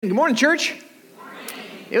Good morning, church.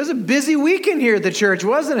 It was a busy weekend here at the church,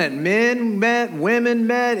 wasn't it? Men met, women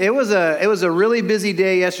met. It was a really busy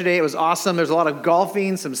day yesterday. It was awesome. There's a lot of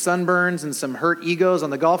golfing, some sunburns, and some hurt egos on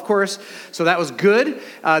the golf course. So that was good.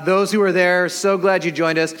 Those who were there, so glad you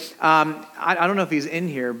joined us. I don't know if he's in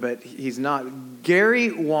here, but he's not.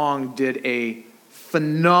 Gary Wong did a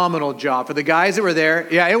phenomenal job. For the guys that were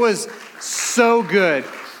there, yeah, it was so good.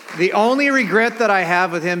 The only regret that I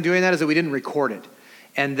have with him doing that is that we didn't record it.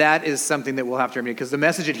 And that is something that we'll have to remember, because the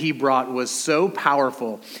message that he brought was so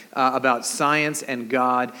powerful about science and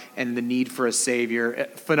God and the need for a Savior.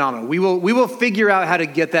 Phenomenal. We will figure out how to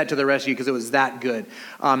get that to the rest of you, because it was that good.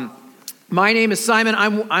 My name is Simon.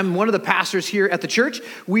 I'm one of the pastors here at the church.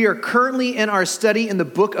 We are currently in our study in the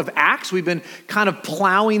book of Acts. We've been kind of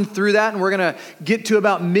plowing through that, and we're going to get to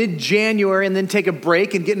about mid-January and then take a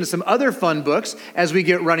break and get into some other fun books as we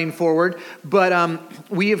get running forward. But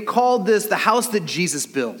we have called this The House That Jesus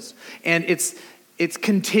Builds, and it's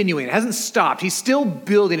continuing. It hasn't stopped. He's still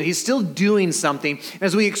building it. He's still doing something.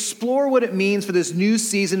 As we explore what it means for this new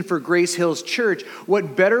season for Grace Hills Church,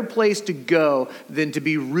 what better place to go than to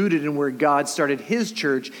be rooted in where God started his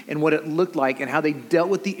church and what it looked like and how they dealt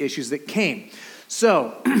with the issues that came.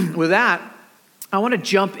 So with that, I want to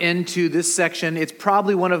jump into this section. It's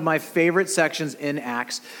probably one of my favorite sections in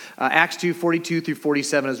Acts. Acts 2, 42 through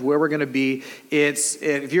 47 is where we're going to be.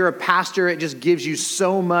 If you're a pastor, it just gives you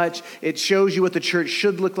so much. It shows you what the church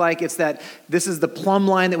should look like. This is the plumb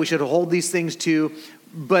line that we should hold these things to.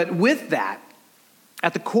 But with that,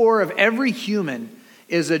 at the core of every human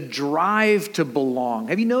is a drive to belong.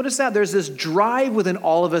 Have you noticed that? There's this drive within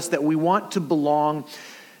all of us that we want to belong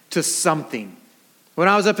to something. When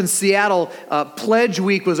I was up in Seattle, Pledge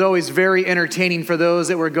Week was always very entertaining for those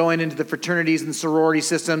that were going into the fraternities and sorority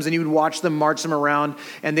systems, and you would watch them march them around,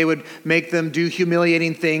 and they would make them do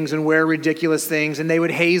humiliating things and wear ridiculous things, and they would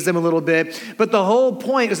haze them a little bit. But the whole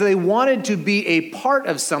point is that they wanted to be a part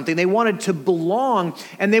of something. They wanted to belong,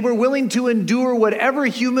 and they were willing to endure whatever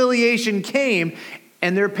humiliation came,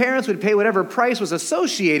 and their parents would pay whatever price was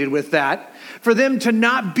associated with that for them to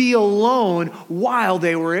not be alone while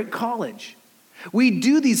they were at college. We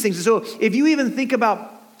do these things. So if you even think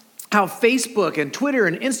about how Facebook and Twitter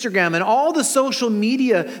and Instagram and all the social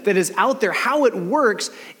media that is out there, how it works,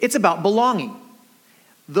 it's about belonging.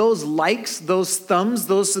 Those likes, those thumbs,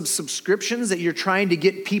 those subscriptions that you're trying to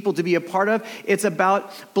get people to be a part of, it's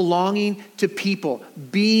about belonging to people,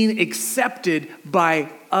 being accepted by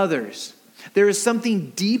others. There is something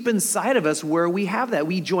deep inside of us where we have that.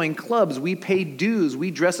 We join clubs, we pay dues, we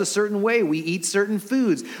dress a certain way, we eat certain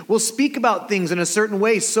foods. We'll speak about things in a certain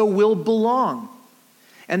way so we'll belong.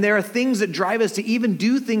 And there are things that drive us to even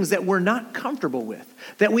do things that we're not comfortable with,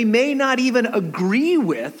 that we may not even agree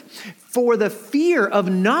with, for the fear of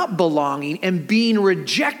not belonging and being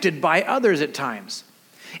rejected by others at times.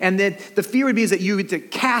 And that the fear would be is that you get to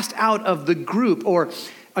cast out of the group or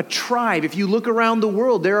a tribe. If you look around the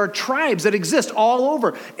world, there are tribes that exist all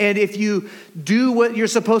over. And if you do what you're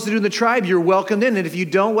supposed to do in the tribe, you're welcomed in. And if you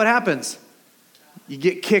don't, what happens? You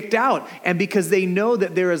get kicked out. And because they know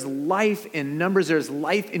that there is life in numbers, there's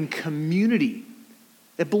life in community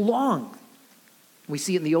that belong. We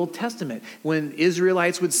see it in the Old Testament. When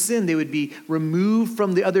Israelites would sin, they would be removed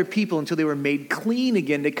from the other people until they were made clean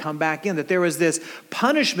again to come back in. That there was this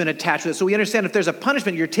punishment attached to it. So we understand if there's a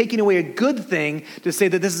punishment, you're taking away a good thing to say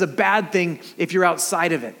that this is a bad thing if you're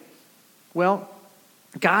outside of it. Well,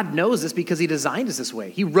 God knows this because he designed us this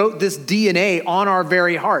way. He wrote this DNA on our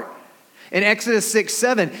very heart. In Exodus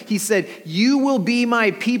 6:7, he said, "You will be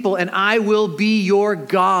my people and I will be your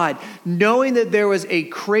God," knowing that there was a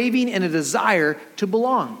craving and a desire to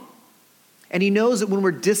belong. And he knows that when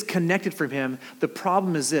we're disconnected from him, the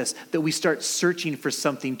problem is this, that we start searching for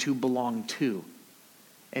something to belong to.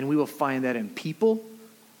 And we will find that in people,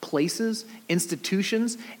 places,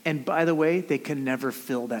 institutions, and by the way, they can never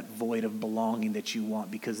fill that void of belonging that you want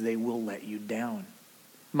because they will let you down.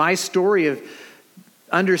 My story of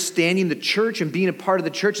understanding the church and being a part of the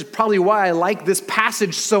church is probably why I like this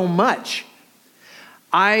passage so much.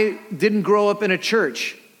 I didn't grow up in a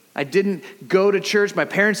church. I didn't go to church. My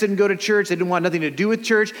parents didn't go to church. They didn't want nothing to do with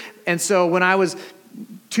church. And so when I was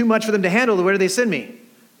too much for them to handle, where did they send me?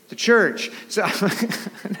 To church. So I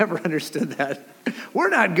never understood that. We're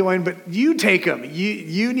not going, but you take them.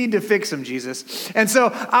 You need to fix them, Jesus. And so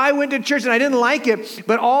I went to church and I didn't like it,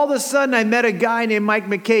 but all of a sudden I met a guy named Mike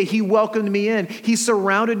McKay. He welcomed me in. He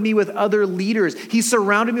surrounded me with other leaders. He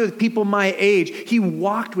surrounded me with people my age. He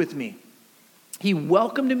walked with me. He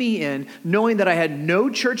welcomed me in knowing that I had no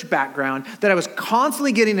church background, that I was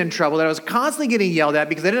constantly getting in trouble, that I was constantly getting yelled at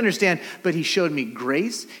because I didn't understand, but he showed me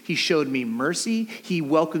grace. He showed me mercy. He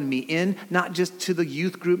welcomed me in, not just to the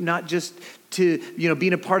youth group, not just to,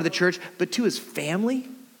 being a part of the church, but to his family.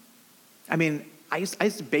 I mean, I used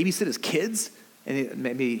to babysit his kids. And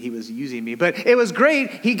maybe he was using me, but it was great.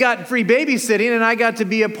 He got free babysitting and I got to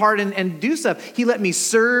be a part and do stuff. He let me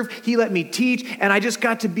serve, he let me teach, and I just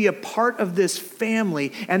got to be a part of this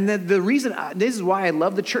family. And the reason, this is why I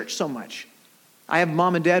love the church so much. I have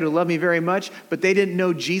mom and dad who love me very much, but they didn't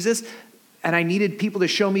know Jesus, and I needed people to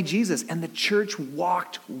show me Jesus, and the church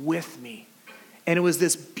walked with me. And it was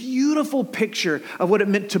this beautiful picture of what it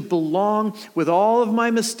meant to belong with all of my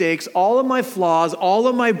mistakes, all of my flaws, all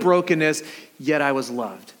of my brokenness, yet I was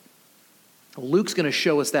loved. Luke's going to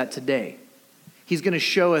show us that today. He's going to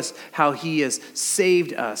show us how he has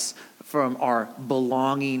saved us from our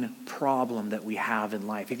belonging problem that we have in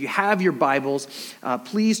life. If you have your Bibles,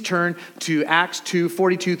 please turn to Acts 2,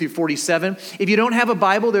 42 through 47. If you don't have a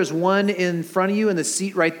Bible, there's one in front of you in the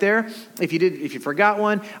seat right there. If you forgot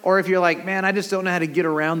one, or if you're like, man, I just don't know how to get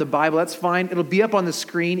around the Bible, that's fine. It'll be up on the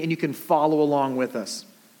screen and you can follow along with us.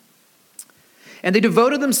 And they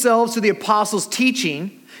devoted themselves to the apostles'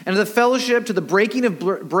 teaching and to the fellowship, to the breaking of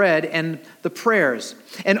bread and the prayers.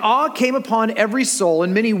 And awe came upon every soul,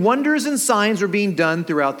 and many wonders and signs were being done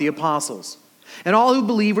throughout the apostles. And all who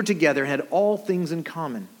believed were together and had all things in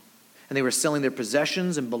common. And they were selling their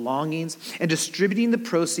possessions and belongings and distributing the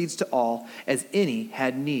proceeds to all as any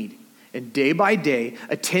had need. And day by day,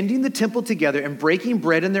 attending the temple together and breaking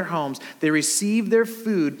bread in their homes, they received their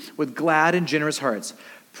food with glad and generous hearts,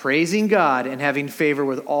 praising God and having favor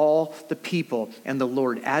with all the people. And the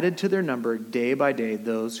Lord added to their number day by day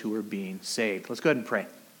those who were being saved. Let's go ahead and pray.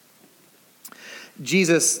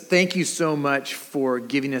 Jesus, thank you so much for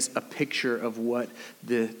giving us a picture of what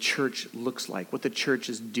the church looks like, what the church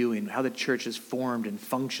is doing, how the church is formed and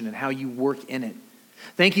function, and how you work in it.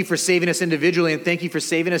 Thank you for saving us individually, and thank you for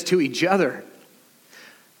saving us to each other.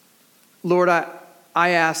 Lord, I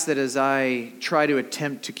ask that as I try to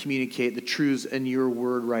attempt to communicate the truths in your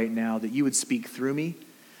word right now, that you would speak through me,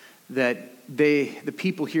 that the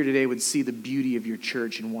people here today would see the beauty of your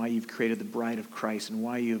church and why you've created the bride of Christ and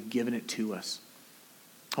why you have given it to us.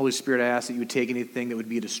 Holy Spirit, I ask that you would take anything that would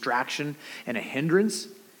be a distraction and a hindrance,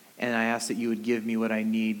 and I ask that you would give me what I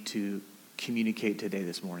need to communicate today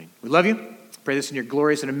this morning. We love you. Pray this in your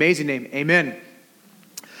glorious and amazing name. Amen.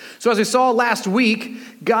 So as we saw last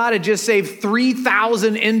week, God had just saved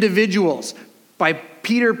 3,000 individuals by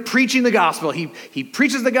Peter preaching the gospel. He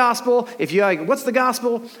preaches the gospel. If you're like, what's the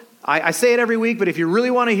gospel? I say it every week, but if you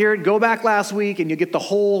really want to hear it, go back last week and you get the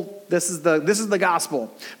whole, this is the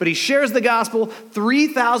gospel. But he shares the gospel,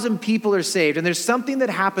 3,000 people are saved, and there's something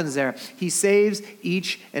that happens there. He saves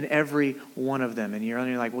each and every one of them. And you're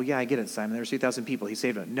like, well, yeah, I get it, Simon. There's 3,000 people. He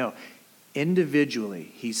saved them. No,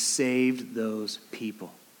 individually, he saved those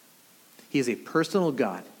people. He is a personal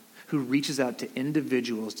God who reaches out to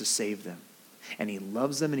individuals to save them. And he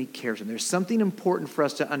loves them and he cares for them. There's something important for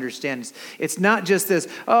us to understand. It's not just this,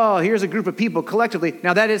 oh, here's a group of people collectively.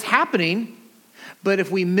 Now that is happening, but if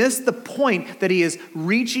we miss the point that he is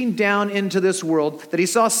reaching down into this world, that he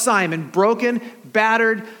saw Simon broken,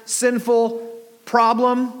 battered, sinful,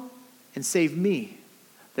 problem, and saved me,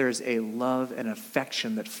 there's a love and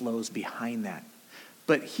affection that flows behind that.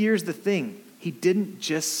 But here's the thing. He didn't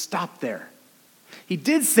just stop there. He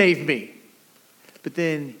did save me, but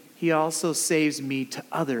then he also saves me to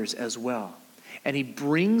others as well. And he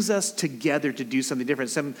brings us together to do something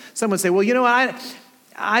different. Someone say, well, you know what?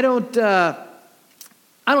 I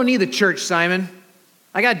don't need the church, Simon.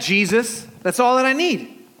 I got Jesus. That's all that I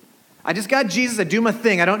need. I just got Jesus. I do my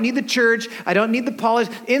thing. I don't need the church. I don't need the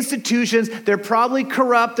polished institutions. They're probably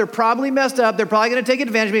corrupt. They're probably messed up. They're probably going to take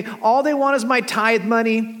advantage of me. All they want is my tithe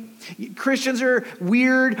money. Christians are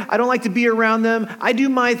weird. I don't like to be around them. I do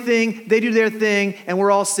my thing. They do their thing. And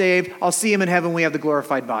we're all saved. I'll see them in heaven when we have the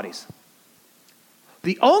glorified bodies.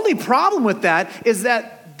 The only problem with that is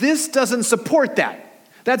that this doesn't support that.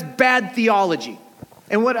 That's bad theology.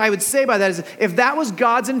 And what I would say by that is, if that was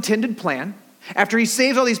God's intended plan, after he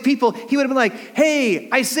saves all these people, he would have been like, hey,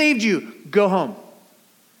 I saved you. Go home.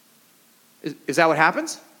 Is that what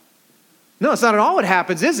happens? No, it's not at all what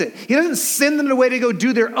happens, is it? He doesn't send them away to go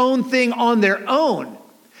do their own thing on their own.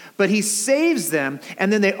 But he saves them,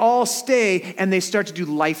 and then they all stay, and they start to do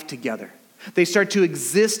life together. They start to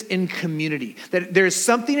exist in community. That there's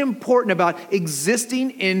something important about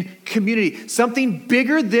existing in community, something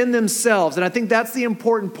bigger than themselves. And I think that's the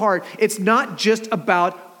important part. It's not just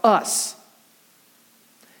about us.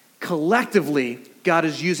 collectively, God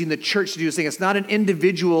is using the church to do this thing. It's not an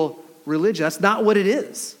individual religion. That's not what it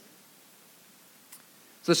is.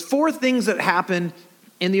 So there's 4 things that happen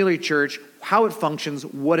in the early church, how it functions,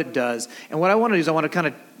 what it does. And what I want to do is I want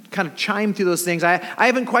to kind of chime through those things. I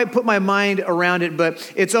haven't quite put my mind around it,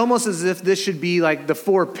 but it's almost as if this should be like the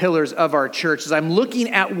 4 pillars of our church. As I'm looking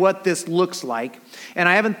at what this looks like, and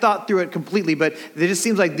I haven't thought through it completely, but it just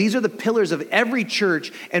seems like these are the pillars of every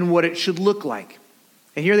church and what it should look like.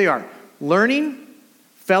 And here they are: learning,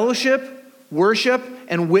 fellowship, worship,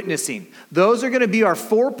 and witnessing. Those are going to be our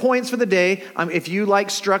 4 points for the day. If you like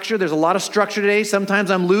structure, there's a lot of structure today.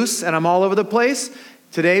 Sometimes I'm loose and I'm all over the place.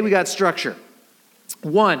 Today we got structure.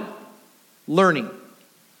 1, learning.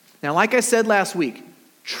 Now, like I said last week,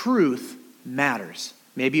 truth matters.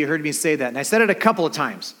 Maybe you heard me say that, and I said it a couple of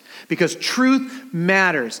times, because truth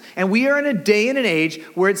matters. And we are in a day and an age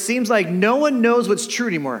where it seems like no one knows what's true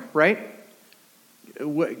anymore, right?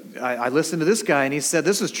 I listened to this guy and he said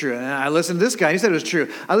this was true. And I listened to this guy and he said it was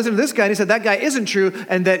true. I listened to this guy and he said that guy isn't true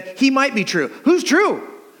and that he might be true. Who's true?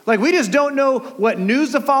 Like, we just don't know what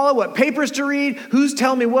news to follow, what papers to read, who's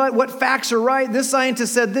telling me what facts are right. This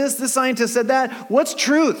scientist said this scientist said that. What's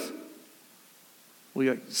truth?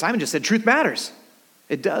 Well, Simon just said truth matters.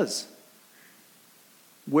 It does.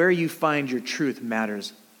 Where you find your truth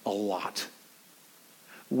matters a lot.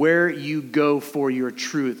 Where you go for your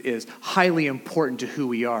truth is highly important to who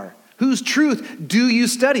we are. Whose truth do you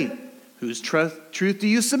study? Whose truth do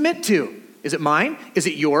you submit to? Is it mine? Is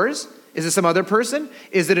it yours? Is it some other person?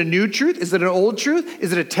 Is it a new truth? Is it an old truth?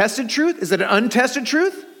 Is it a tested truth? Is it an untested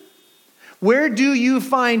truth? Where do you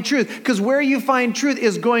find truth? Because where you find truth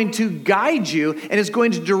is going to guide you and is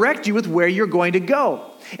going to direct you with where you're going to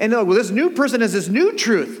go. And well, this new person has this new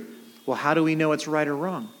truth. Well, how do we know it's right or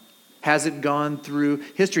wrong? Has it gone through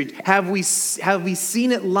history? Have we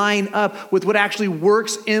seen it line up with what actually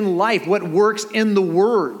works in life, what works in the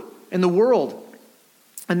world?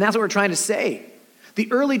 And that's what we're trying to say. The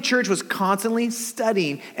early church was constantly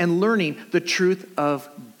studying and learning the truth of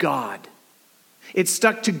God. It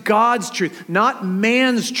stuck to God's truth, not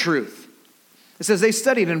man's truth. It says they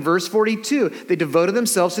studied in verse 42. They devoted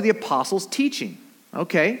themselves to the apostles' teaching.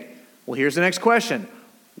 Okay, well, here's the next question.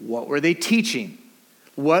 What were they teaching?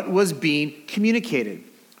 What was being communicated?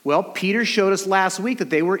 Well, Peter showed us last week that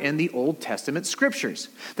they were in the Old Testament scriptures,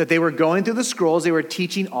 that they were going through the scrolls, they were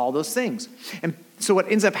teaching all those things. And so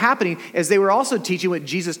what ends up happening is they were also teaching what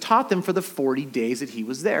Jesus taught them for the 40 days that he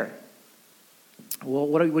was there. Well,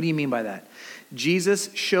 what do you mean by that?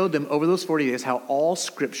 Jesus showed them over those 40 days how all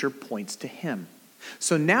scripture points to him.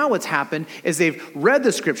 So now what's happened is they've read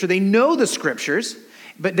the scripture, they know the scriptures,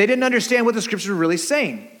 but they didn't understand what the scriptures were really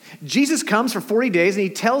saying. Jesus comes for 40 days and he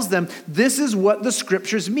tells them, this is what the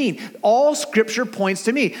scriptures mean. All scripture points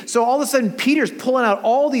to me. So all of a sudden, Peter's pulling out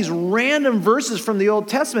all these random verses from the Old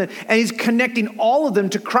Testament and he's connecting all of them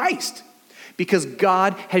to Christ because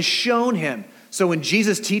God has shown him. So when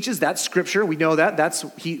Jesus teaches, that's scripture. We know that.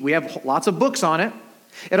 We have lots of books on it.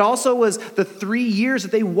 It also was the 3 years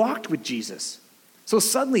that they walked with Jesus. So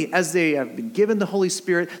suddenly, as they have been given the Holy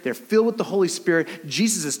Spirit, they're filled with the Holy Spirit,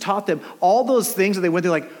 Jesus has taught them all those things that they went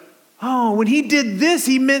through like, oh, when he did this,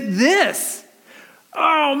 he meant this.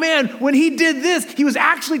 Oh man, when he did this, he was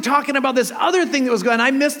actually talking about this other thing that was going on.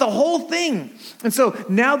 I missed the whole thing. And so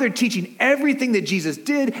now they're teaching everything that Jesus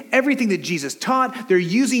did, everything that Jesus taught. They're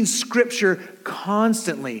using scripture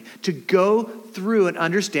constantly to go through and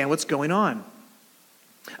understand what's going on.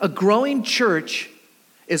 A growing church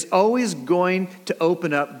is always going to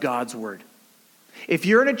open up God's word. If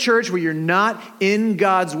you're in a church where you're not in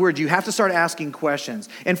God's word, you have to start asking questions.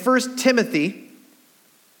 In 1 Timothy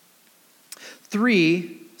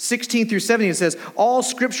 3:16 through 17, it says, all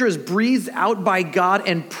scripture is breathed out by God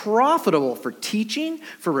and profitable for teaching,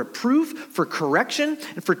 for reproof, for correction,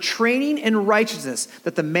 and for training in righteousness,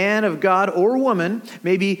 that the man of God or woman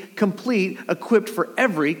may be complete, equipped for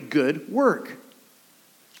every good work.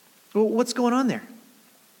 Well, what's going on there?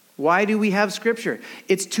 Why do we have scripture?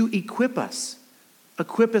 It's to equip us.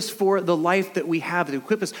 Equip us for the life that we have, to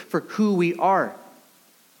equip us for who we are.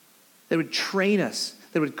 That would train us,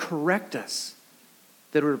 that would correct us,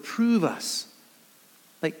 that would reprove us.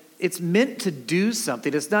 Like, it's meant to do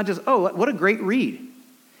something. It's not just, oh, what a great read.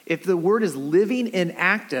 If the word is living and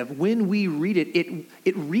active, when we read it,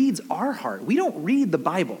 it reads our heart. We don't read the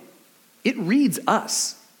Bible. It reads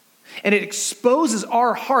us. And it exposes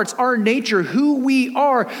our hearts, our nature, who we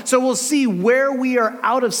are. So we'll see where we are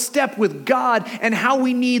out of step with God and how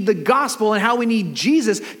we need the gospel and how we need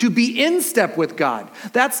Jesus to be in step with God.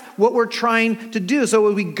 That's what we're trying to do. So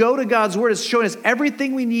when we go to God's word, it's showing us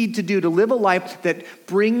everything we need to do to live a life that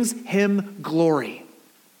brings him glory.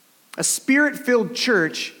 A Spirit-filled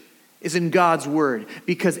church is in God's word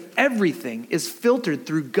because everything is filtered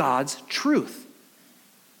through God's truth.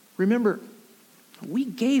 Remember, we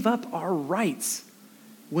gave up our rights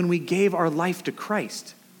when we gave our life to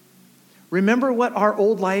Christ. Remember what our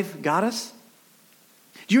old life got us?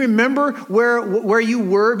 Do you remember where you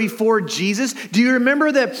were before Jesus? Do you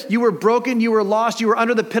remember that you were broken, you were lost, you were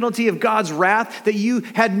under the penalty of God's wrath, that you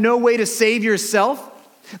had no way to save yourself?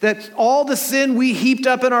 That all the sin we heaped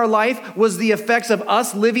up in our life was the effects of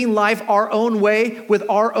us living life our own way with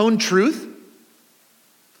our own truth?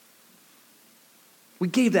 We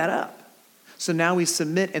gave that up. So now we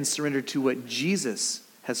submit and surrender to what Jesus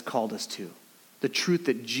has called us to. The truth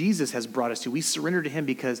that Jesus has brought us to. We surrender to him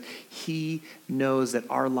because he knows that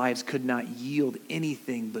our lives could not yield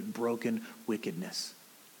anything but broken wickedness.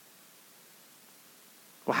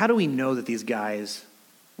 Well, how do we know that these guys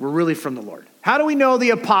were really from the Lord? How do we know the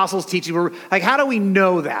apostles' teaching were, how do we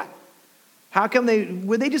know that? How come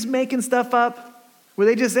were they just making stuff up? Were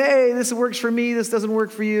they just, hey, this works for me, this doesn't work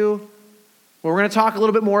for you? Well, we're going to talk a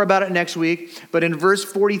little bit more about it next week, but in verse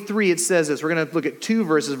 43 it says this. We're going to look at two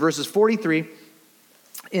verses. Verses 43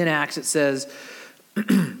 in Acts, it says,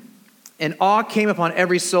 and awe came upon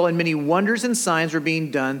every soul, and many wonders and signs were being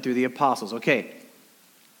done through the apostles. Okay,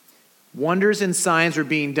 wonders and signs were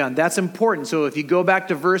being done. That's important. So if you go back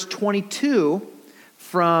to verse 22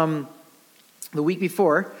 from the week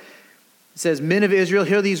before, it says, men of Israel,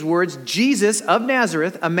 hear these words, Jesus of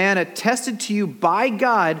Nazareth, a man attested to you by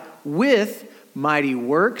God with mighty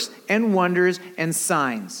works and wonders and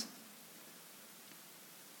signs.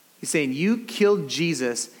 He's saying you killed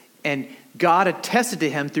Jesus and God attested to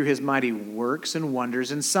him through his mighty works and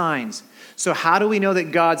wonders and signs. So how do we know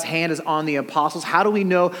that God's hand is on the apostles? How do we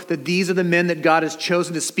know that these are the men that God has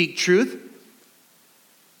chosen to speak truth?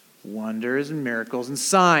 Wonders and miracles and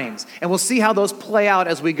signs. And we'll see how those play out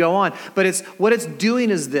as we go on. But what it's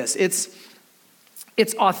doing is this.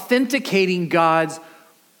 It's authenticating God's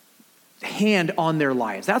hand on their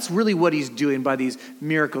lives. That's really what he's doing by these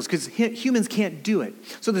miracles, because humans can't do it.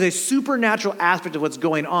 So there's a supernatural aspect of what's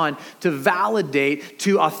going on to validate,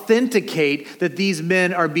 to authenticate that these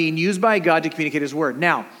men are being used by God to communicate his word.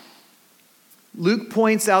 Now, Luke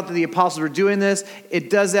points out that the apostles were doing this.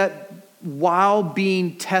 It does that while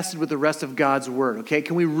being tested with the rest of God's word, okay?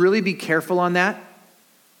 Can we really be careful on that?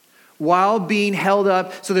 While being held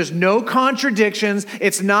up, so there's no contradictions.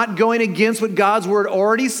 It's not going against what God's word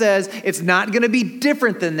already says. It's not going to be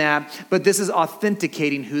different than that, but this is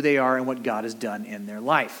authenticating who they are and what God has done in their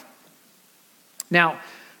life. Now,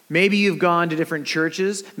 maybe you've gone to different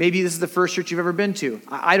churches. Maybe this is the first church you've ever been to.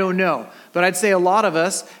 I don't know, but I'd say a lot of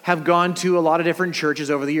us have gone to a lot of different churches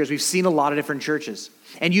over the years. We've seen a lot of different churches.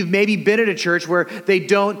 And you've maybe been at a church where they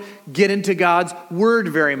don't get into God's word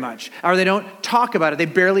very much, or they don't talk about it. They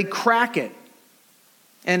barely crack it.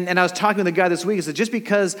 And I was talking with a guy this week. He said, just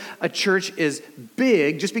because a church is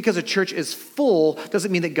big, just because a church is full,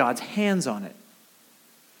 doesn't mean that God's hand's on it.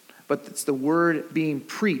 But it's the word being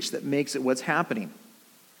preached that makes it what's happening.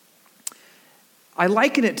 I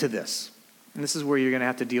liken it to this. And this is where you're going to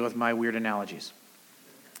have to deal with my weird analogies.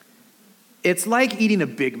 It's like eating a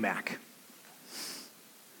Big Mac.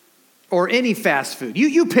 Or any fast food.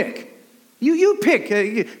 You pick. You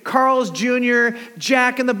pick. Carl's Jr.,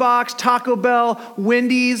 Jack in the Box, Taco Bell,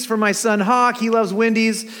 Wendy's for my son Hawk. He loves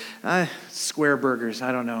Wendy's. Square burgers.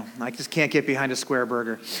 I don't know. I just can't get behind a square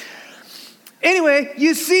burger. Anyway,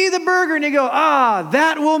 you see the burger and you go,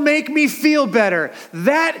 that will make me feel better.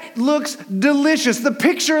 That looks delicious. The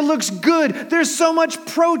picture looks good. There's so much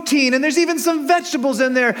protein and there's even some vegetables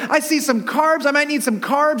in there. I see some carbs. I might need some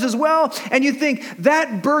carbs as well. And you think,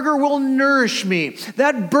 that burger will nourish me.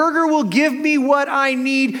 That burger will give me what I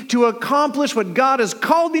need to accomplish what God has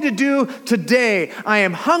called me to do today. I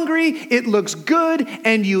am hungry. It looks good.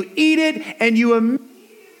 And you eat it and you immediately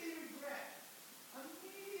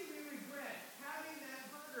having that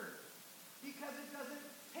burger because it doesn't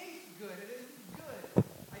taste good. It isn't good.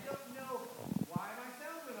 I don't know why am I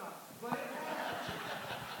sounding off, but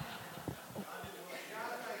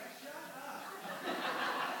God's like, shut up.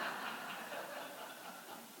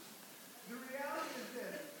 The reality is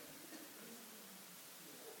this.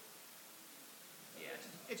 Yeah,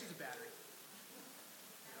 it's just a battery.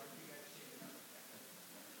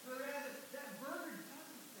 So that burger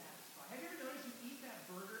doesn't satisfy. Have you ever noticed you eat that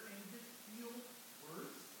burger and you just feel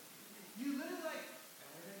worse? You literally like,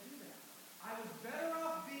 why did I do that? I was better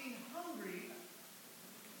off being hungry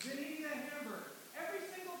than eating a hamburger every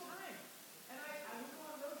single time. And I would go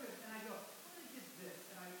on road trips and I go, why did I get this?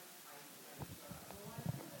 And I don't know why I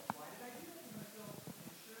did this. Why did I do this? And I go,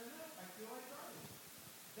 and sure enough, I feel like garbage.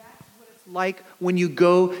 That's what it's like when you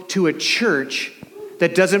go to a church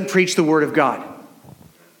that doesn't preach the word of God.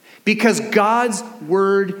 Because God's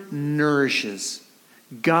word nourishes.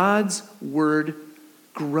 God's word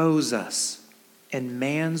grows us. And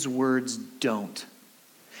man's words don't.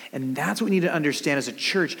 And that's what we need to understand as a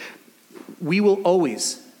church. We will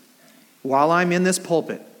always, while I'm in this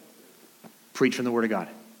pulpit, preach from the word of God.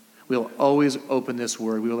 We'll always open this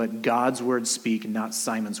word. We will let God's word speak and not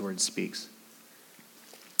Simon's word speaks.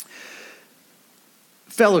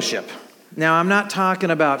 Fellowship. Now, I'm not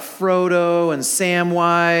talking about Frodo and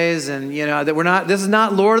Samwise and, that this is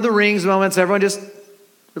not Lord of the Rings moments. Everyone just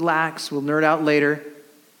relax. We'll nerd out later.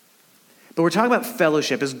 But we're talking about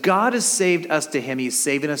fellowship. As God has saved us to him, he's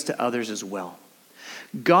saving us to others as well.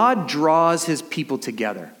 God draws his people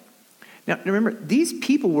together. Now, remember, these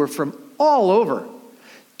people were from all over.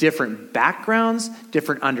 Different backgrounds,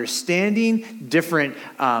 different understanding, different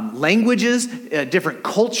languages, different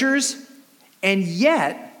cultures. And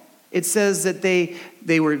yet, it says that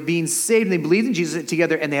they were being saved and they believed in Jesus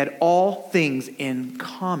together and they had all things in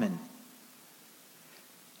common.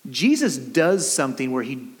 Jesus does something where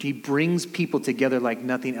he brings people together like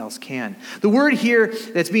nothing else can. The word here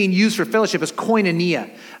that's being used for fellowship is koinonia.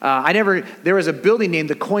 There was a building named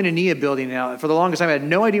the Koinonia Building. Now, for the longest time, I had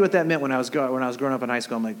no idea what that meant when I was growing up in high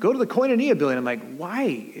school. I'm like, go to the Koinonia Building. I'm like, why?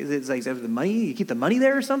 Is the money? You keep the money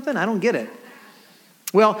there or something? I don't get it.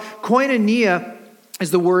 Well, koinonia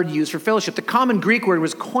is the word used for fellowship. The common Greek word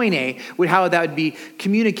was koine, how that would be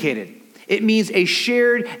communicated. It means a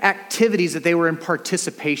shared activities that they were in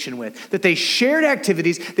participation with. That they shared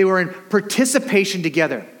activities, they were in participation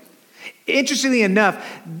together. Interestingly enough,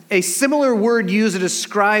 a similar word used to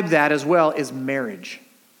describe that as well is marriage.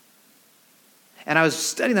 And I was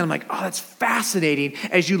studying that, I'm like, oh, that's fascinating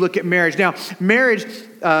as you look at marriage. Now, marriage,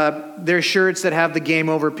 there's shirts that have the game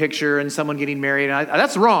over picture and someone getting married. And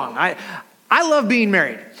that's wrong. I love being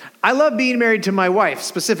married. I love being married to my wife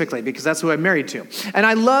specifically because that's who I'm married to. And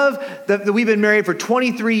I love that we've been married for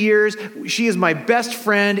 23 years. She is my best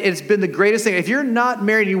friend. It's been the greatest thing. If you're not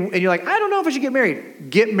married and you're like, I don't know if I should get married,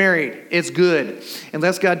 get married. It's good.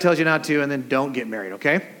 Unless God tells you not to, and then don't get married,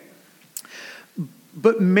 okay?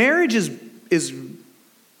 But marriage is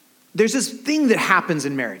there's this thing that happens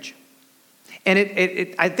in marriage. And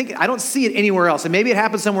I don't see it anywhere else. And maybe it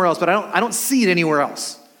happens somewhere else, but I don't see it anywhere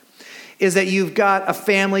else. Is that you've got a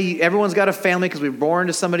family. Everyone's got a family because we're born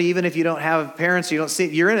to somebody, even if you don't have parents, you don't see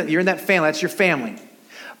it. You're in that family. That's your family.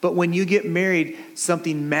 But when you get married,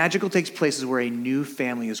 something magical takes place where a new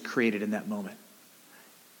family is created in that moment.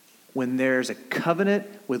 When there's a covenant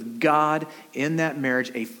with God in that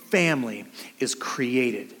marriage, a family is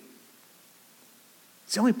created.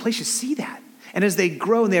 It's the only place you see that. And as they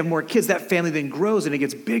grow and they have more kids, that family then grows and it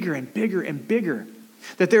gets bigger and bigger and bigger.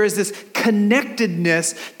 That there is this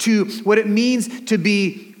connectedness to what it means to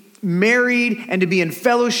be married and to be in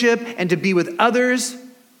fellowship and to be with others.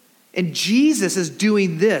 And Jesus is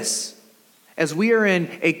doing this as we are in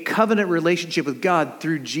a covenant relationship with God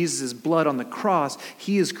through Jesus' blood on the cross.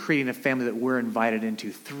 He is creating a family that we're invited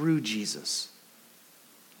into through Jesus.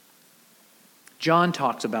 John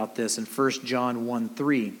talks about this in 1 John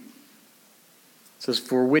 1:3. It says,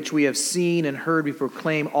 for which we have seen and heard we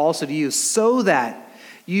proclaim also to you, so that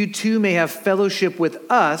you too may have fellowship with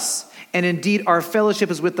us, and indeed our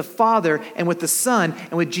fellowship is with the Father and with the Son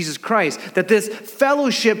and with Jesus Christ. That this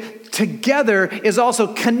fellowship together is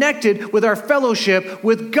also connected with our fellowship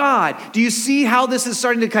with God. Do you see how this is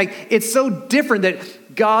starting to it's so different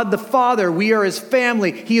that God the Father, we are his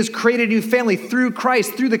family. He has created a new family through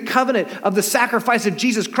Christ, through the covenant of the sacrifice of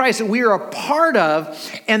Jesus Christ that we are a part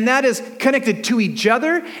of, and that is connected to each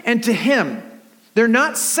other and to him. They're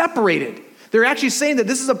not separated. They're actually saying that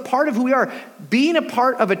this is a part of who we are. Being a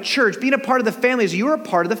part of a church, being a part of the family is you're a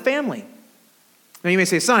part of the family. Now you may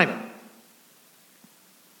say, Simon,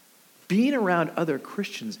 being around other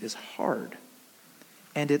Christians is hard.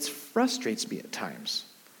 And it frustrates me at times.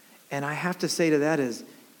 And I have to say to that is,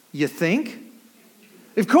 you think?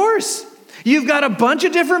 Of course. You've got a bunch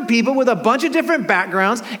of different people with a bunch of different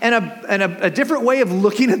backgrounds and a different way of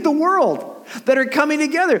looking at the world that are coming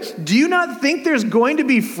together. Do you not think there's going to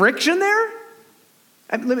be friction there?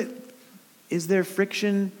 Is there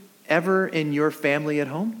friction ever in your family at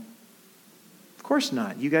home? Of course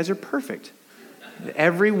not. You guys are perfect.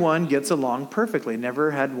 Everyone gets along perfectly.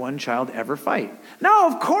 Never had one child ever fight. No,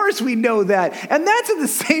 of course we know that. And that's in the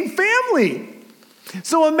same family.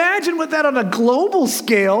 So imagine with that on a global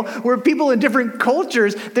scale where people in different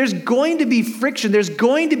cultures, there's going to be friction. There's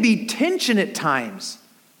going to be tension at times.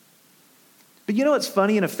 But you know what's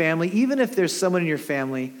funny in a family? Even if there's someone in your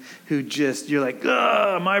family who you're like,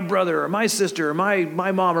 my brother or my sister or my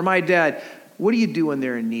mom or my dad, what do you do when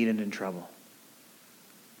they're in need and in trouble?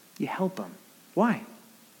 You help them. Why?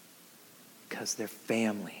 Because they're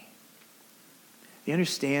family. They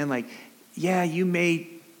understand, you may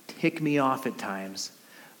tick me off at times,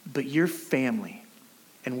 but you're family.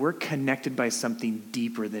 And we're connected by something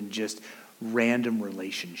deeper than just random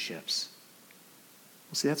relationships.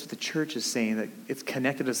 Well, see, that's what the church is saying, that it's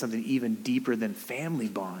connected to something even deeper than family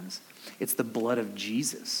bonds. It's the blood of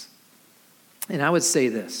Jesus. And I would say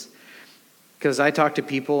this, because I talk to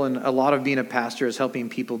people, and a lot of being a pastor is helping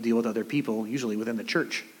people deal with other people, usually within the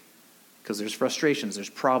church, because there's frustrations, there's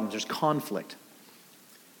problems, there's conflict.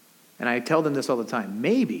 And I tell them this all the time.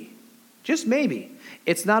 Maybe, just maybe,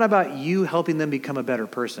 it's not about you helping them become a better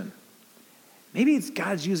person. Maybe it's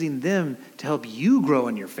God's using them to help you grow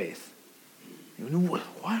in your faith.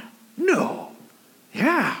 What? No.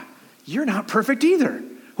 Yeah, you're not perfect either.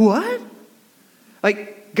 What?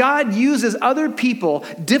 God uses other people,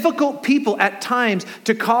 difficult people at times,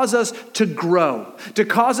 to cause us to grow, to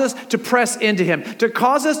cause us to press into him, to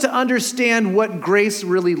cause us to understand what grace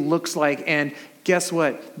really looks like. And guess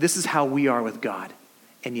what? This is how we are with God.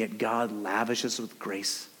 And yet God lavishes us with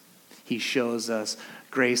grace. He shows us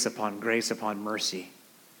grace upon mercy.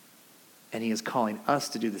 And he is calling us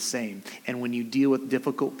to do the same. And when you deal with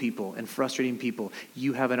difficult people and frustrating people,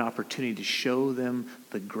 you have an opportunity to show them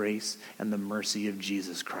the grace and the mercy of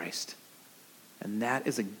Jesus Christ. And that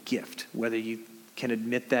is a gift, whether you can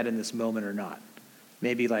admit that in this moment or not.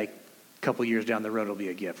 Maybe a couple years down the road it'll be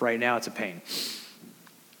a gift. Right now it's a pain.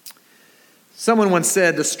 Someone once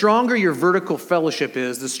said, the stronger your vertical fellowship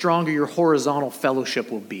is, the stronger your horizontal fellowship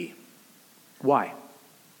will be. Why?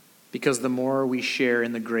 Because the more we share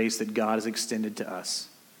in the grace that God has extended to us,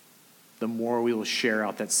 the more we will share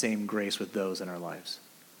out that same grace with those in our lives.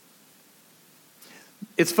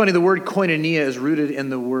 It's funny, the word koinonia is rooted in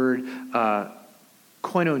the word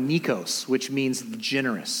koinonikos, which means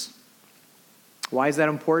generous. Why is that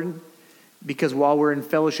important? Because while we're in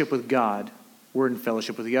fellowship with God, we're in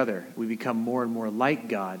fellowship with the other. We become more and more like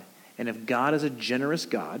God. And if God is a generous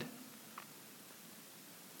God,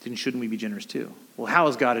 then shouldn't we be generous too? Well, how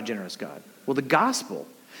is God a generous God? Well, the gospel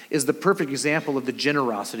is the perfect example of the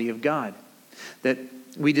generosity of God. That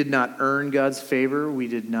we did not earn God's favor. We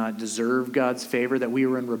did not deserve God's favor. That we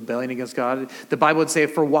were in rebellion against God. The Bible would say,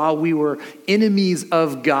 for while we were enemies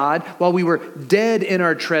of God, while we were dead in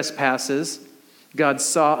our trespasses, God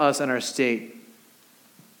saw us in our state.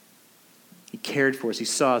 He cared for us. He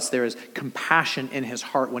saw us. There is compassion in his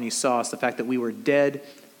heart when he saw us. The fact that we were dead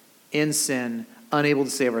in sin, unable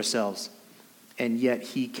to save ourselves. And yet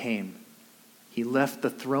he came. He left the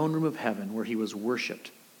throne room of heaven where he was worshiped.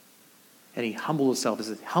 And he humbled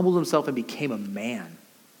himself and became a man.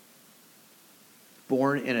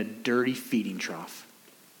 Born in a dirty feeding trough.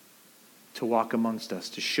 To walk amongst us,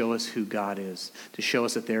 to show us who God is. To show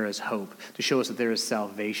us that there is hope. To show us that there is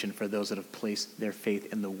salvation for those that have placed their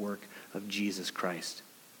faith in the work of Jesus Christ.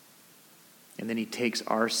 And then he takes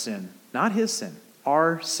our sin, not his sin,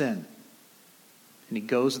 our sin. And he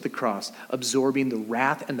goes to the cross, absorbing the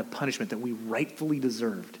wrath and the punishment that we rightfully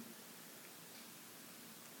deserved.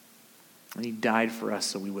 And he died for us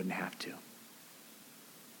so we wouldn't have to.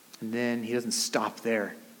 And then he doesn't stop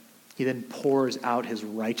there. He then pours out his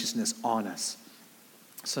righteousness on us.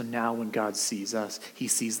 So now when God sees us, he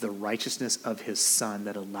sees the righteousness of his Son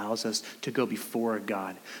that allows us to go before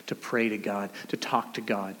God, to pray to God, to talk to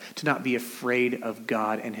God, to not be afraid of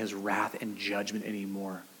God and his wrath and judgment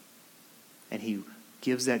anymore. And he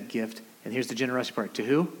gives that gift. And here's the generosity part. To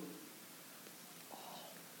who?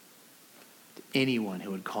 To anyone who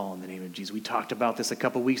would call on the name of Jesus. We talked about this a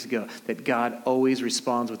couple weeks ago, that God always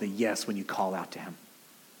responds with a yes when you call out to him.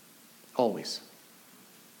 Always.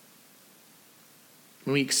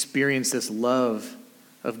 When we experience this love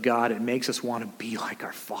of God, it makes us want to be like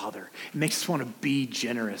our Father. It makes us want to be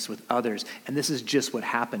generous with others. And this is just what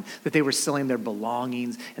happened. That they were selling their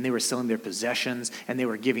belongings and they were selling their possessions and they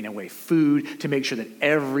were giving away food to make sure that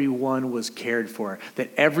everyone was cared for, that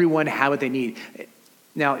everyone had what they need.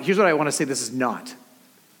 Now, here's what I want to say this is not.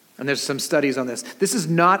 And there's some studies on this. This is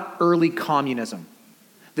not early communism.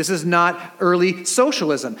 This is not early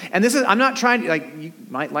socialism. And this is, I'm not trying to, you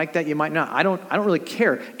might like that, you might not. I don't really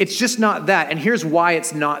care. It's just not that. And here's why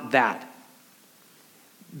it's not that.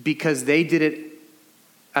 Because they did it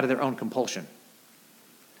out of their own compulsion.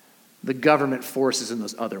 The government forces in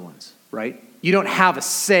those other ones, right? You don't have a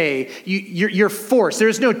say. You're forced.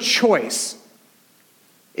 There's no choice.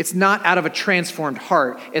 It's not out of a transformed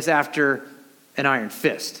heart. It's after an iron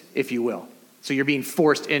fist, if you will. So you're being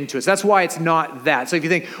forced into it. So that's why it's not that. So if you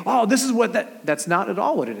think, oh, this is what that's not at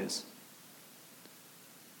all what it is.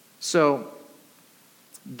 So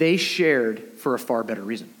they shared for a far better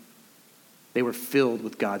reason. They were filled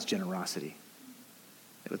with God's generosity.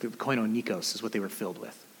 The koinonikos is what they were filled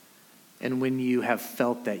with. And when you have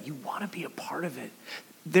felt that, you want to be a part of it.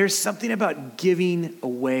 There's something about giving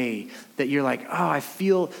away that you're like, oh, I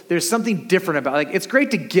feel there's something different about it. Like, it's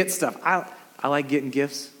great to get stuff. I like getting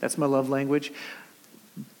gifts. That's my love language.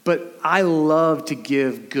 But I love to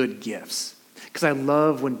give good gifts because I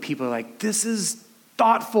love when people are like, this is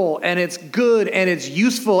thoughtful and it's good and it's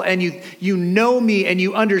useful and you know me and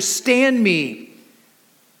you understand me.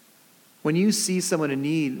 When you see someone in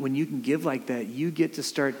need, when you can give like that, you get to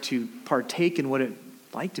start to partake in what it's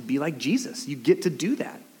like to be like Jesus. You get to do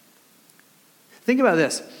that. Think about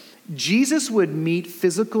this. Jesus would meet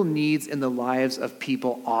physical needs in the lives of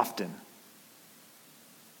people often.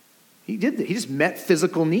 He did that. He just met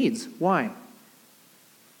physical needs. Why?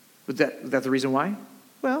 Was that the reason why?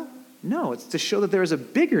 Well, no. It's to show that there is a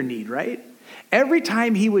bigger need, right? Every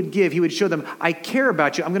time he would give, he would show them, I care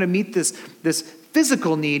about you. I'm going to meet this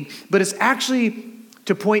physical need, but it's actually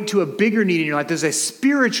to point to a bigger need in your life. There's a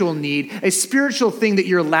spiritual need, a spiritual thing that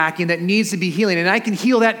you're lacking that needs to be healing, and I can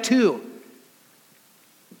heal that too.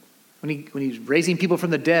 When he's raising people from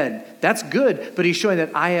the dead, that's good, but he's showing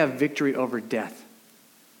that I have victory over death.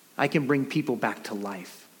 I can bring people back to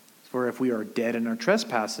life. For if we are dead in our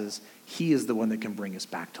trespasses, he is the one that can bring us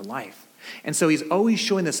back to life. And so he's always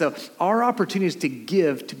showing this. So our opportunities to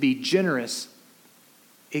give, to be generous,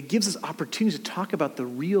 it gives us opportunities to talk about the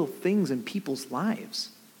real things in people's lives.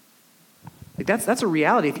 Like that's a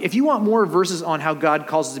reality. If you want more verses on how God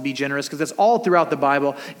calls us to be generous, because that's all throughout the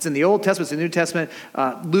Bible. It's in the Old Testament, it's in the New Testament.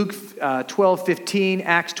 Luke 12:15,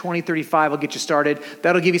 Acts 20:35 will get you started.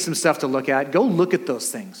 That'll give you some stuff to look at. Go look at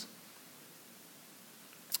those things.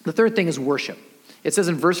 The third thing is worship. It says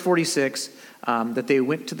in verse 46 that they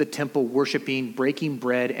went to the temple worshiping, breaking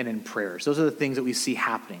bread, and in prayers. Those are the things that we see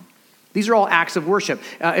happening. These are all acts of worship.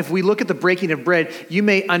 If we look at the breaking of bread, you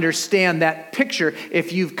may understand that picture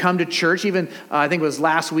if you've come to church. Even, I think it was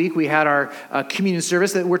last week, we had our communion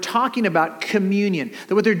service, that we're talking about communion.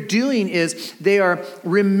 That what they're doing is they are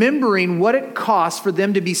remembering what it costs for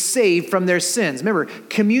them to be saved from their sins. Remember,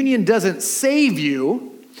 communion doesn't save you.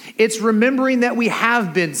 It's remembering that we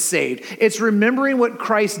have been saved. It's remembering what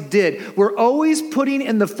Christ did. We're always putting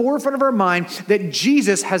in the forefront of our mind that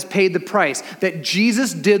Jesus has paid the price, that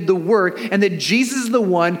Jesus did the work, and that Jesus is the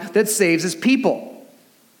one that saves his people.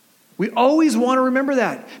 We always want to remember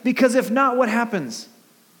that, because if not, what happens?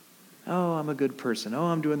 Oh, I'm a good person. Oh,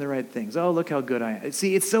 I'm doing the right things. Oh, look how good I am.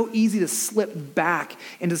 See, it's so easy to slip back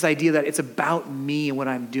into this idea that it's about me and what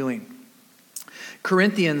I'm doing.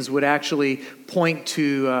 Corinthians would actually point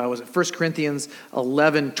to, 1 Corinthians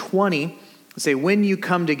 11:20, say, when you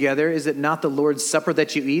come together, is it not the Lord's Supper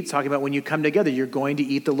that you eat? Talking about when you come together, you're going to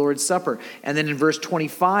eat the Lord's Supper. And then in verse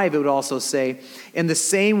 25, it would also say, in the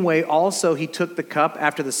same way also he took the cup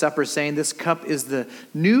after the supper, saying, this cup is the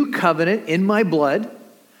new covenant in my blood.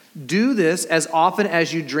 Do this as often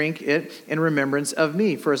as you drink it in remembrance of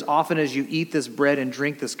me. For as often as you eat this bread and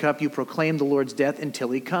drink this cup, you proclaim the Lord's death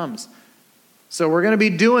until he comes. So we're going to be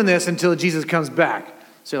doing this until Jesus comes back.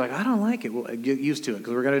 So you're like, I don't like it. Well, get used to it,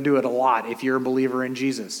 because we're going to do it a lot if you're a believer in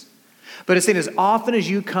Jesus. But it's saying as often as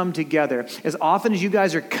you come together, as often as you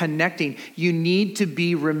guys are connecting, you need to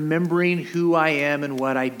be remembering who I am and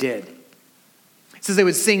what I did. It says they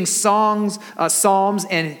would sing songs, psalms,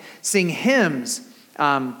 and sing hymns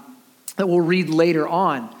that we'll read later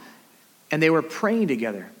on. And they were praying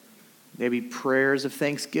together. They'd be prayers of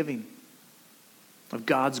thanksgiving, of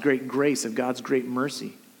God's great grace, of God's great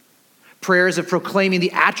mercy. Prayers of proclaiming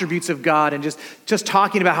the attributes of God and just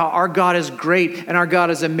talking about how our God is great and our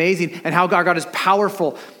God is amazing and how our God is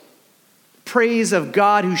powerful. Praise of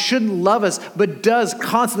God who shouldn't love us but does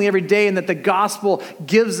constantly every day, and that the gospel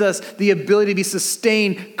gives us the ability to be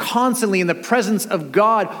sustained constantly in the presence of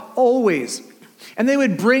God always. And they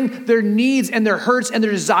would bring their needs and their hurts and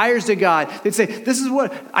their desires to God. They'd say, this is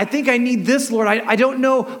what, I think I need this, Lord. I don't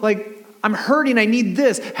know, I'm hurting, I need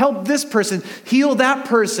this. Help this person, heal that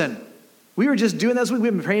person. We were just doing this week.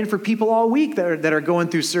 We've been praying for people all week that are going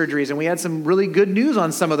through surgeries, and we had some really good news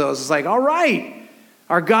on some of those. It's like, all right,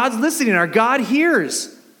 our God's listening, our God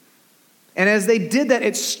hears. And as they did that,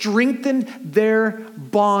 it strengthened their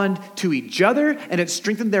bond to each other, and it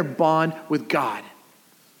strengthened their bond with God.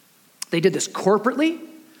 They did this corporately,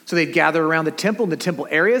 so they'd gather around the temple in the temple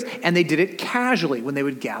areas, and they did it casually when they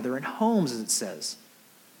would gather in homes, as it says.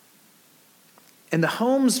 And the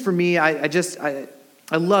homes, for me, I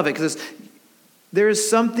love it, because There's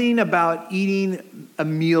something about eating a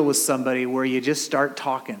meal with somebody where you just start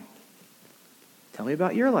talking. Tell me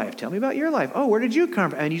about your life. Tell me about your life. Oh, where did you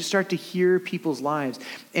come from? And you start to hear people's lives.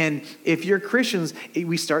 And if you're Christians,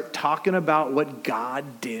 we start talking about what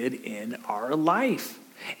God did in our life.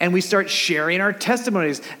 And we start sharing our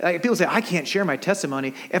testimonies. Like, people say, I can't share my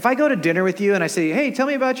testimony. If I go to dinner with you and I say, hey, tell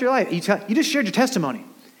me about your life, you just shared your testimony.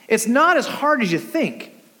 It's not as hard as you think.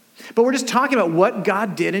 But we're just talking about what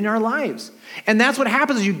God did in our lives. And that's what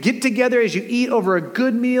happens as you get together, as you eat over a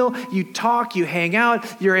good meal, you talk, you hang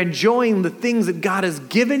out, you're enjoying the things that God has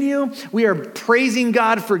given you. We are praising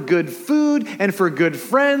God for good food and for good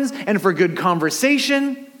friends and for good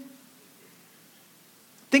conversation.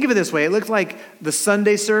 Think of it this way. It looks like the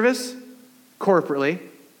Sunday service corporately,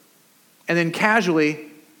 and then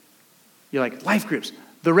casually, you're like, life groups,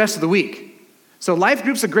 the rest of the week. So life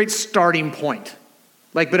groups are a great starting point.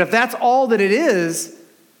 But if that's all that it is,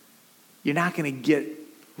 you're not going to get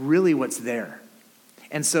really what's there.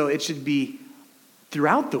 And so it should be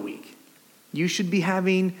throughout the week. You should be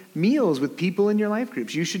having meals with people in your life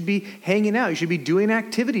groups. You should be hanging out. You should be doing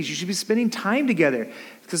activities. You should be spending time together.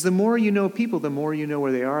 Because the more you know people, the more you know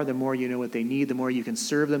where they are, the more you know what they need, the more you can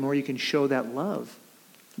serve them, the more you can show that love.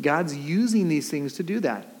 God's using these things to do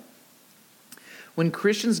that. When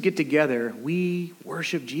Christians get together, we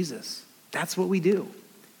worship Jesus. That's what we do.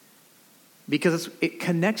 Because it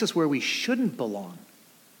connects us where we shouldn't belong.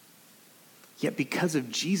 Yet because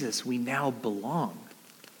of Jesus, we now belong.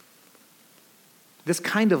 This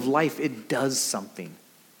kind of life, it does something.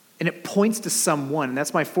 And it points to someone. And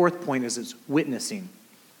that's my fourth point, is it's witnessing.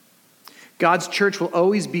 God's church will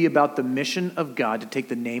always be about the mission of God to take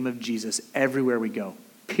the name of Jesus everywhere we go.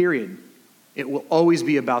 Period. It will always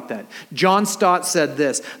be about that. John Stott said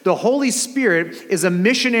this: the Holy Spirit is a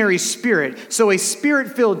missionary spirit, so a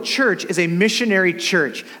spirit-filled church is a missionary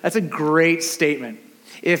church. That's a great statement.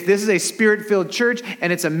 If this is a spirit-filled church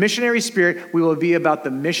and it's a missionary spirit, we will be about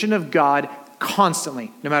the mission of God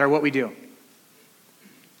constantly, no matter what we do.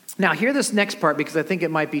 Now, hear this next part, because I think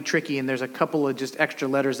it might be tricky, and there's a couple of just extra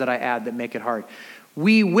letters that I add that make it hard.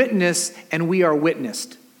 We witness and we are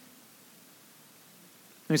witnessed.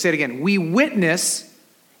 Let me say it again. We witness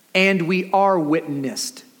and we are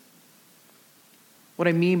witnessed. What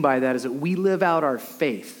I mean by that is that we live out our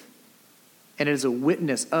faith, and it is a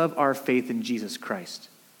witness of our faith in Jesus Christ.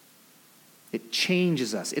 It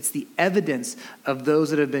changes us. It's the evidence of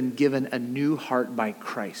those that have been given a new heart by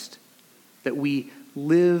Christ, that we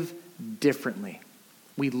live differently.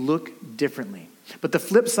 We look differently. But the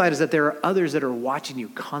flip side is that there are others that are watching you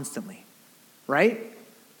constantly, right?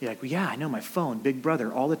 You're like, well, yeah, I know my phone, Big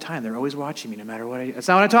Brother, all the time. They're always watching me no matter what that's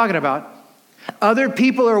not what I'm talking about. Other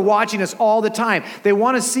people are watching us all the time. They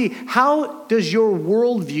want to see, how does your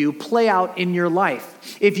worldview play out in your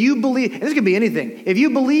life? If you believe, and this could be anything, if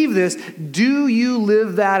you believe this, do you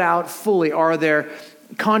live that out fully? Are there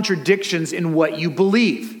contradictions in what you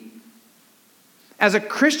believe? As a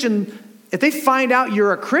Christian, if they find out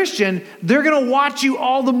you're a Christian, they're going to watch you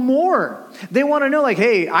all the more. They want to know, like,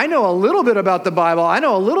 hey, I know a little bit about the Bible. I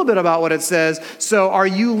know a little bit about what it says. So are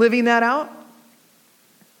you living that out?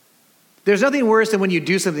 There's nothing worse than when you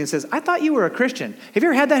do something that says, I thought you were a Christian. Have you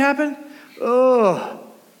ever had that happen? Oh,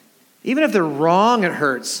 even if they're wrong, it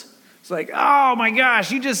hurts. It's like, oh my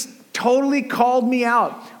gosh, you just totally called me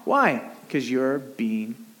out. Why? Because you're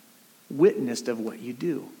being witnessed of what you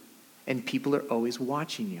do. And people are always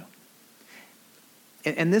watching you.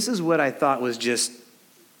 And this is what I thought was just,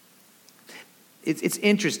 it's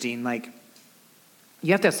interesting. Like,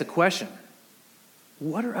 you have to ask the question,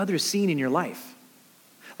 what are others seeing in your life?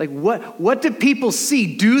 Like, what do people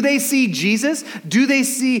see? Do they see Jesus? Do they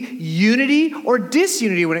see unity or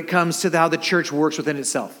disunity when it comes to how the church works within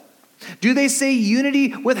itself? Do they see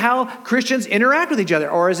unity with how Christians interact with each other,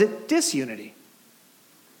 or is it disunity?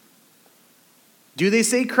 Do they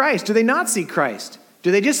see Christ? Do they not see Christ?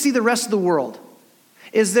 Do they just see the rest of the world?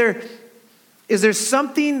 Is there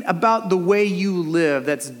something about the way you live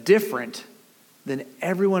that's different than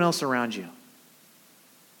everyone else around you?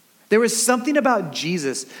 There was something about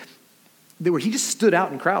Jesus where he just stood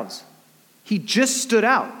out in crowds. He just stood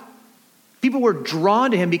out. People were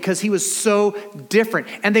drawn to him because he was so different.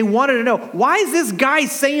 And they wanted to know, why is this guy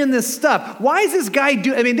saying this stuff? Why is this guy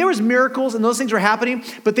there was miracles and those things were happening,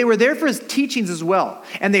 but they were there for his teachings as well.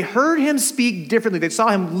 And they heard him speak differently. They saw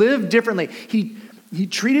him live differently. He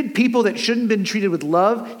treated people that shouldn't have been treated with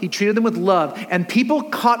love. He treated them with love. And people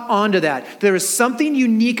caught on to that. There was something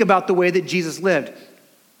unique about the way that Jesus lived.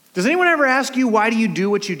 Does anyone ever ask you, why do you do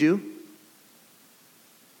what you do? You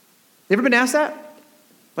ever been asked that?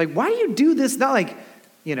 Like, why do you do this? Not like,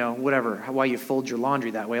 whatever, why you fold your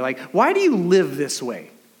laundry that way. Like, why do you live this way?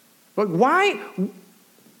 Like,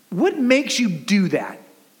 what makes you do that?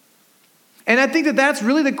 And I think that that's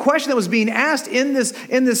really the question that was being asked in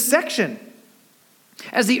this section.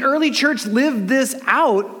 As the early church lived this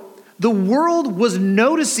out, the world was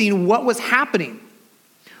noticing what was happening.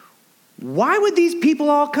 Why would these people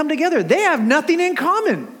all come together? They have nothing in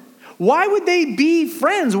common. Why would they be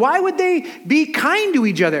friends? Why would they be kind to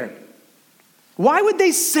each other? Why would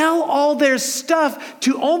they sell all their stuff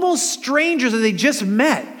to almost strangers that they just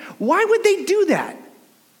met? Why would they do that?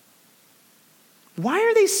 Why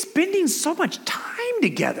are they spending so much time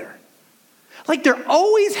together? Like they're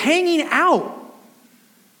always hanging out.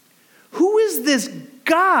 Who is this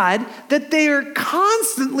God that they are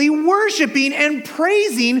constantly worshiping and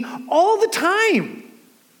praising all the time?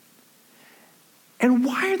 And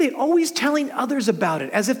why are they always telling others about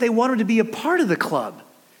it as if they wanted to be a part of the club?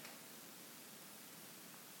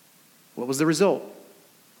 What was the result?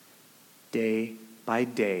 Day by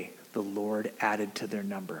day, the Lord added to their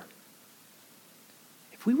number.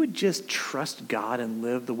 If we would just trust God and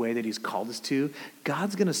live the way that he's called us to,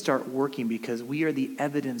 God's going to start working because we are the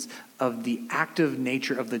evidence of the active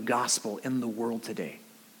nature of the gospel in the world today.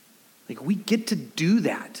 Like, we get to do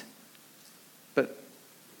that. But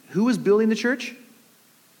who was building the church?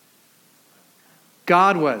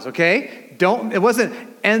 God was, okay? It wasn't,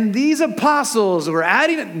 and these apostles were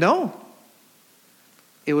adding it. No.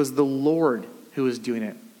 It was the Lord who was doing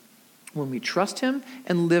it. When we trust him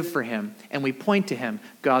and live for him and we point to him,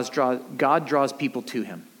 God draws people to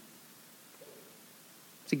him.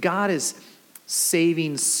 See, God is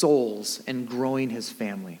saving souls and growing his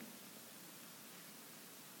family.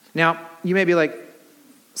 Now, you may be like,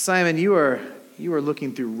 Simon, you are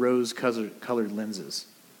looking through rose-colored lenses.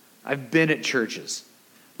 I've been at churches.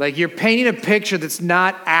 Like, you're painting a picture that's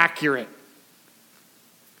not accurate.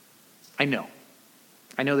 I know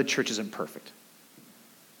the church isn't perfect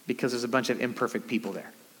because there's a bunch of imperfect people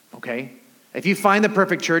there, okay? If you find the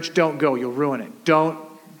perfect church, don't go. You'll ruin it.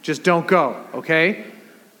 Just don't go, okay?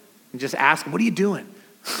 And just ask them, what are you doing?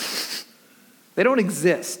 They don't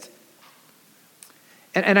exist.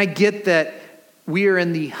 And I get that we are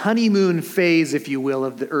in the honeymoon phase, if you will,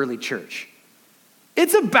 of the early church.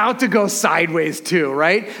 It's about to go sideways too,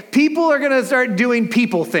 right? People are going to start doing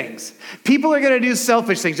people things. People are going to do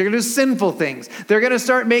selfish things. They're going to do sinful things. They're going to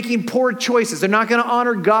start making poor choices. They're not going to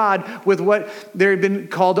honor God with what they've been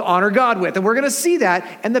called to honor God with. And we're going to see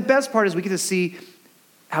that. And the best part is we get to see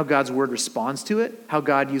how God's word responds to it, how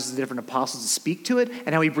God uses the different apostles to speak to it,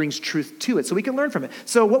 and how he brings truth to it. So we can learn from it.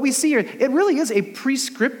 So what we see here, it really is a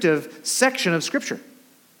prescriptive section of Scripture.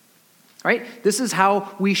 Right? This is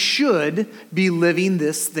how we should be living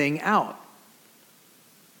this thing out.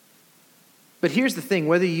 But here's the thing,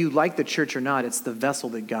 whether you like the church or not, it's the vessel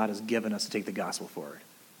that God has given us to take the gospel forward.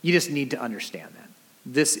 You just need to understand that.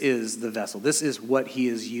 This is the vessel. This is what he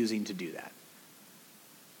is using to do that.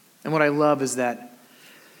 And what I love is that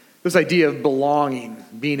this idea of belonging,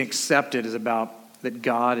 being accepted, is about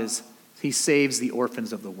that he saves the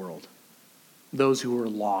orphans of the world. Those who are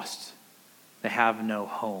lost, that have no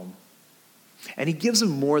home. And he gives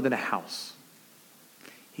them more than a house.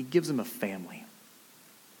 He gives them a family.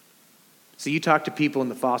 So you talk to people in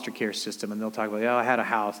the foster care system and they'll talk about, I had a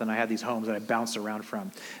house and I had these homes that I bounced around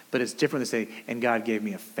from. But it's different to say, and God gave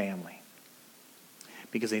me a family.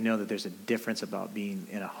 Because they know that there's a difference about being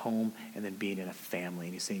in a home and then being in a family.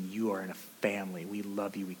 And he's saying, you are in a family. We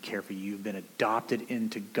love you. We care for you. You've been adopted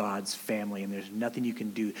into God's family. And there's nothing you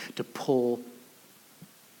can do to pull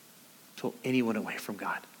anyone away from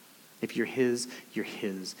God. If you're his, you're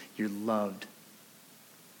his. You're loved.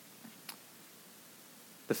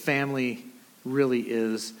 The family really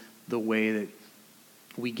is the way that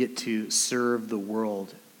we get to serve the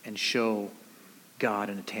world and show God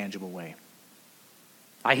in a tangible way.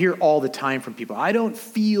 I hear all the time from people, I don't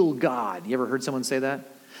feel God. You ever heard someone say that?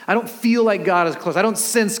 I don't feel like God is close. I don't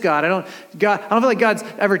sense God. I don't feel like God's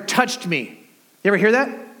ever touched me. You ever hear that?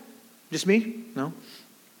 Just me? No?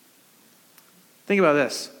 Think about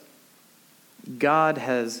this. God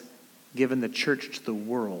has given the church to the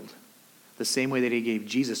world the same way that he gave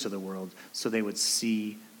Jesus to the world so they would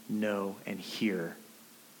see, know, and hear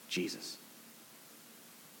Jesus.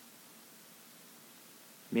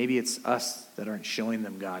 Maybe it's us that aren't showing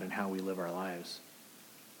them God and how we live our lives.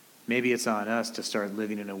 Maybe it's on us to start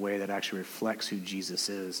living in a way that actually reflects who Jesus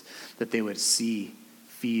is, that they would see,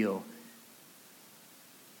 feel,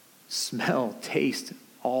 smell, taste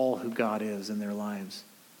all who God is in their lives.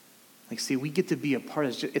 Like, see, we get to be a part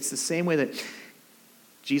of it. It's the same way that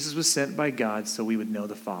Jesus was sent by God so we would know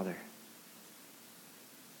the Father.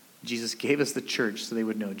 Jesus gave us the church so they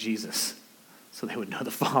would know Jesus, so they would know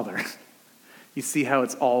the Father. You see how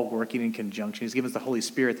it's all working in conjunction. He's given us the Holy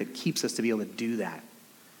Spirit that keeps us to be able to do that.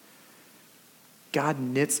 God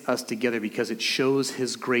knits us together because it shows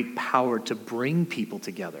his great power to bring people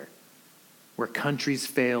together. Where countries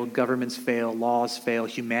fail, governments fail, laws fail,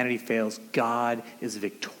 humanity fails, God is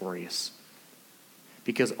victorious.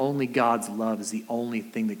 Because only God's love is the only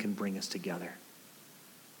thing that can bring us together.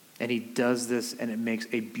 And he does this, and it makes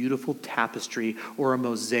a beautiful tapestry or a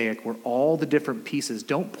mosaic where all the different pieces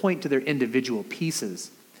don't point to their individual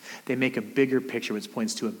pieces. They make a bigger picture, which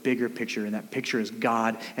points to a bigger picture, and that picture is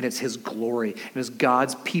God, and it's his glory. And as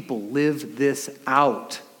God's people live this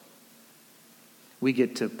out, we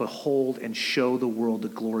get to behold and show the world the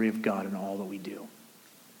glory of God in all that we do.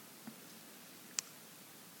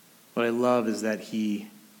 What I love is that he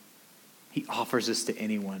offers this to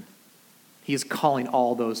anyone. He is calling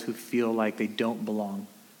all those who feel like they don't belong,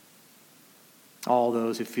 all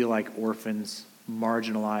those who feel like orphans,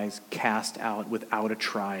 marginalized, cast out, without a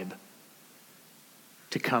tribe,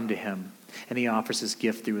 to come to him. And he offers his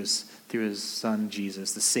gift through his son,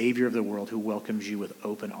 Jesus, the Savior of the world, who welcomes you with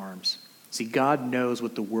open arms. See, God knows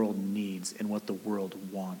what the world needs and what the world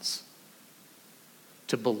wants: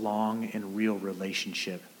 to belong in real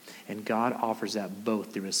relationship. And God offers that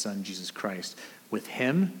both through his son, Jesus Christ, with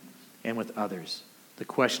him and with others. The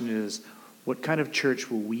question is, what kind of church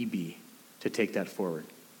will we be to take that forward?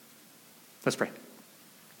 Let's pray.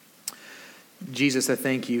 Jesus, I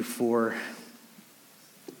thank you for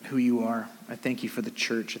who you are. I thank you for the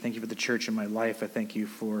church. I thank you for the church in my life. I thank you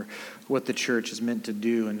for what the church is meant to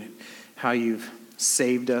do and how you've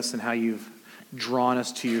saved us and how you've drawn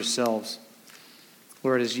us to yourselves.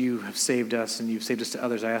 Lord, as you have saved us and you've saved us to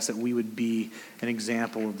others, I ask that we would be an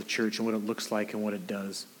example of the church and what it looks like and what it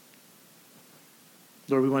does.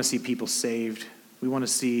 Lord, we want to see people saved. We want to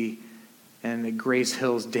see, and at Grace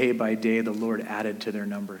Hills, day by day, the Lord added to their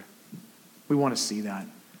number. We want to see that.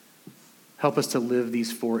 Help us to live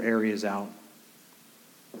these 4 areas out.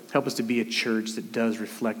 Help us to be a church that does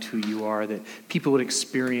reflect who you are, that people would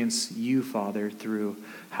experience you, Father, through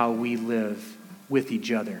how we live with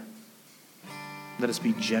each other. Let us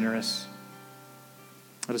be generous.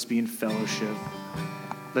 Let us be in fellowship.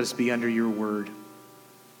 Let us be under your word.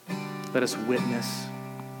 Let us witness.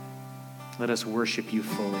 Let us worship you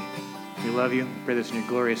fully. We love you. Pray this in your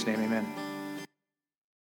glorious name. Amen.